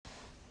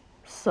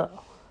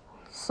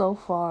So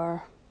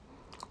far,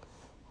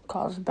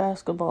 college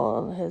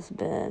basketball has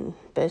been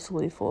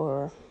basically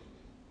for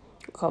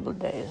a couple of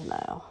days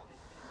now.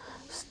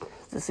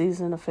 The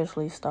season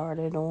officially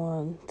started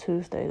on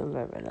Tuesday,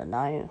 November the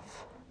 9th.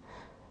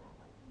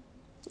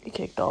 It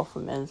kicked off for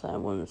men's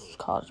and women's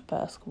college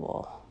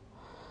basketball.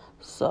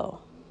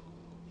 So,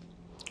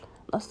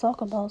 let's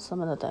talk about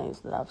some of the things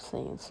that I've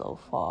seen so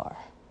far.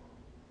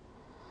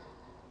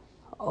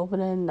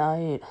 Opening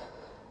night,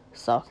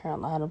 South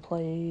Carolina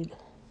played.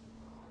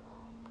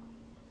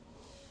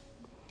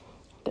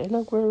 They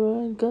look really,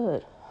 really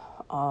good.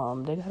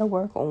 They got to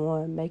work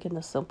on making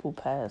the simple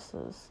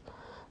passes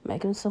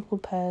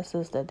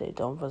that they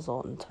don't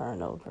result in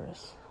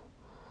turnovers.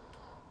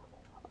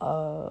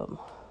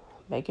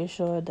 Making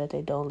sure that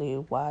they don't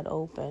leave wide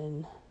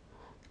open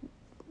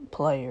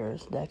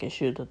players that can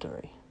shoot a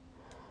three.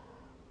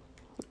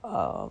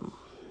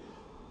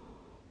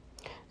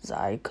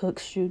 Zai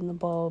Cook's shooting the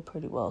ball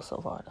pretty well so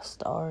far to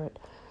start.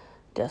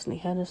 Destiny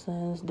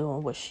Henderson's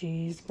doing what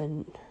she's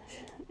been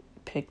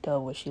picked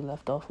up where she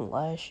left off from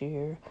last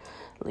year.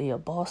 Leah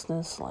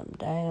Boston slimmed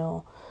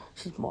down.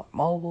 She's more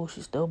mobile.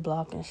 She's still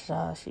blocking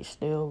shots. She's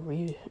still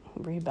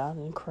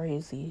rebounding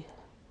crazy.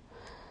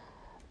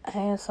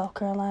 And South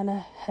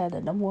Carolina had the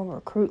number one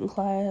recruiting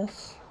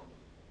class.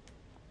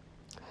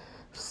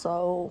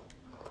 So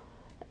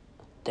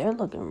they're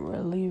looking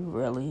really,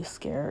 really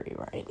scary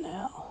right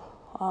now.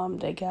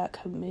 They got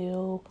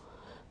Camille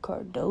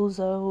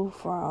Cardozo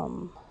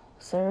from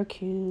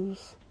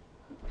Syracuse.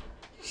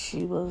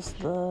 She was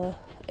the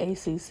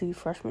ACC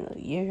Freshman of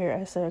the Year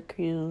at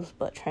Syracuse,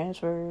 but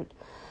transferred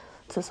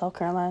to South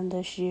Carolina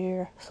this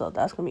year. So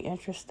that's going to be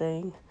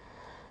interesting.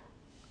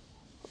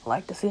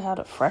 Like to see how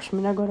the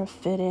freshmen are going to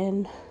fit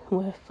in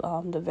with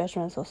the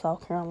veterans of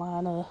South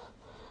Carolina.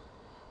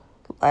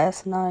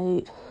 Last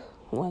night,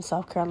 when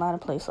South Carolina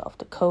played South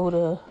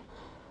Dakota,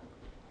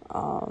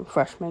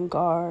 freshman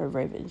guard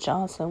Raven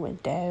Johnson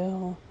went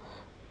down,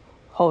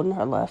 holding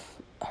her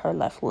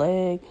left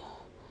leg.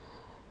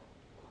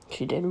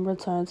 She didn't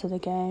return to the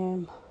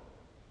game,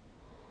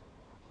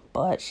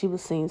 but she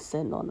was seen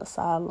sitting on the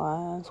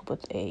sidelines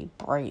with a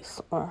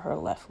brace on her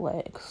left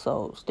leg.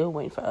 So still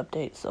waiting for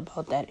updates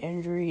about that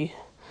injury.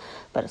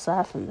 But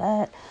aside from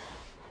that,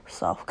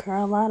 South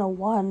Carolina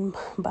won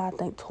by, I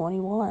think,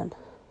 21.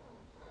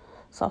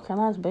 South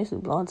Carolina's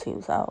basically blowing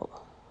teams out.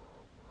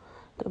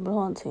 They're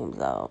blowing teams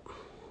out,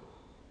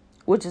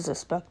 which is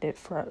expected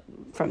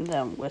from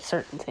them with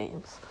certain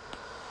teams.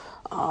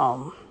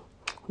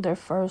 Their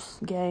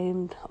first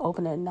game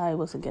opening night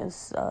was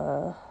against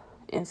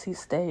NC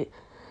State.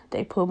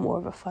 They put more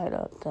of a fight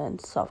up than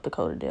South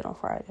Dakota did on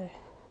Friday.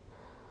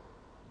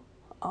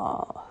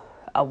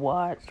 I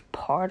watched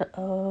part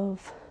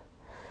of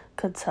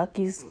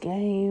Kentucky's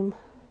game.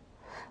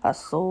 I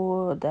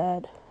saw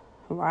that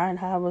Ryan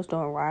Howard was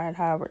doing Ryan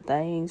Howard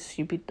things.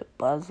 She beat the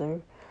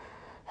buzzer.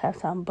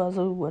 Halftime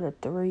buzzer with a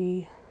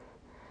 3.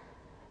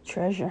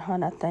 Treasure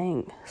Hunt, I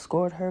think,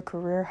 scored her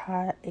career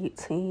high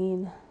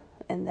 18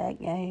 in that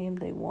game.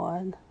 They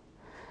won.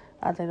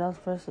 I think that was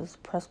versus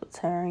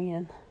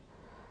Presbyterian.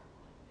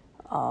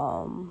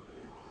 I'm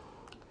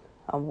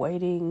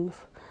waiting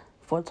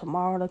for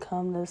tomorrow to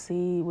come to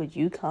see what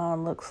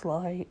UConn looks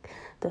like.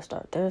 They'll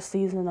start their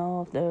season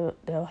off.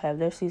 They'll have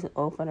their season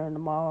opener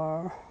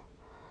tomorrow.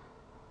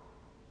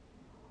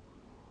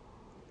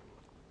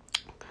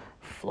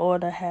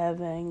 Florida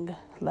having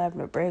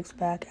Lavender Briggs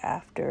back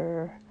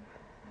after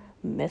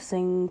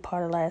missing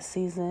part of last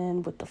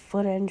season with the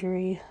foot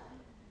injury.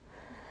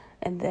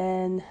 And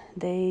then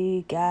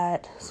they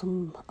got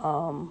some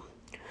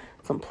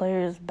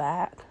players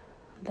back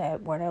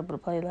that weren't able to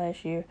play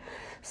last year.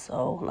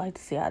 So I'd like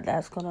to see how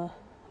that's gonna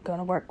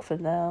work for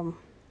them.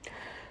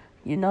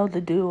 You know, the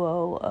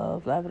duo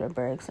of Lavender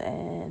Briggs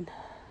and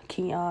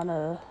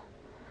Kiana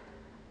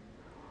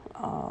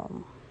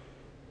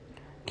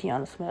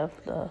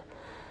Smith,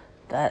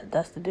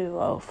 that's the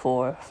duo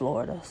for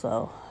Florida.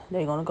 So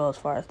they're gonna go as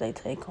far as they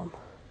take them.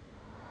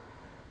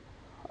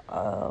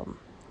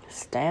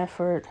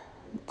 Stanford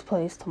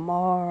plays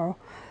tomorrow.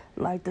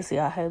 I'd like to see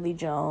how Haley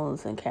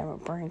Jones and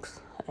Cameron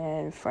Brinks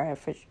and Fran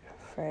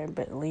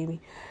Bentley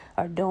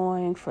are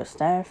doing for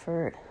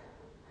Stanford.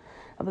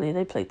 I believe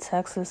they play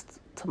Texas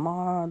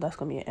tomorrow. That's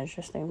going to be an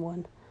interesting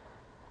one.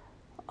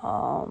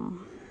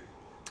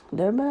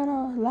 There have been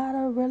a lot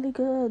of really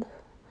good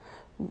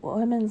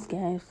women's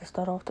games to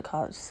start off the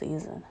college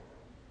season.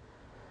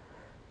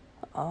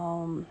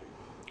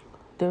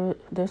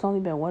 There's only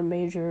been one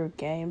major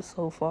game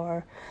so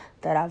far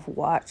that I've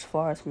watched as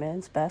far as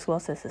men's basketball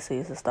since the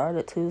season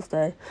started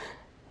Tuesday,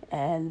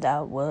 and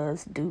that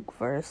was Duke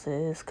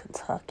versus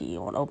Kentucky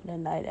on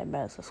opening night at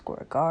Madison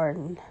Square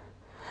Garden.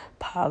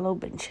 Paolo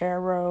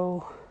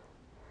Banchero,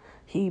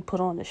 he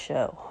put on the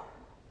show.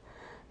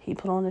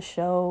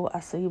 I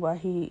see why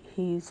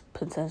he's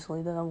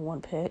potentially the number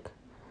one pick.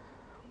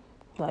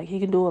 Like, he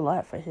can do a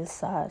lot for his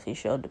size. He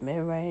showed the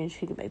mid-range.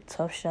 He can make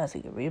tough shots.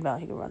 He can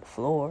rebound. He can run the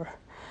floor.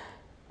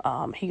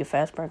 He can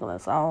fast break on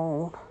his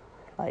own.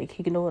 Like,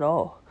 he can do it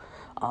all.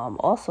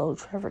 Also,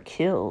 Trevor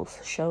Kills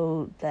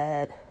showed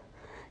that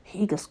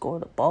he could score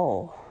the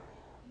ball.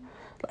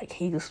 Like,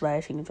 he can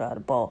slash, he can drive the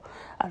ball.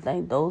 I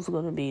think those are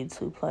going to be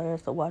two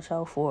players to watch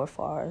out for as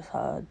far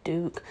as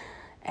Duke.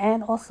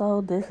 And also,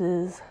 this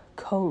is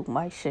Coach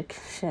Mike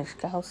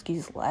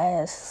Krzyzewski's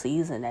last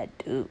season at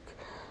Duke.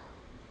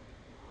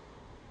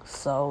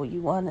 So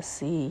you want to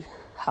see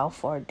how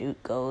far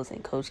Duke goes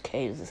in Coach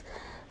K's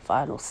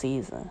final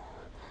season.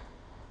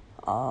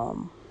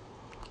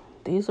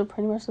 These are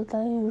pretty much the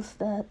things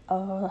that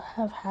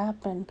have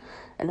happened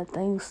and the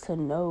things to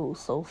know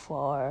so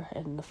far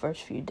in the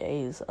first few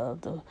days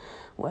of the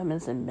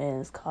women's and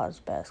men's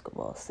college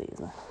basketball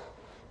season.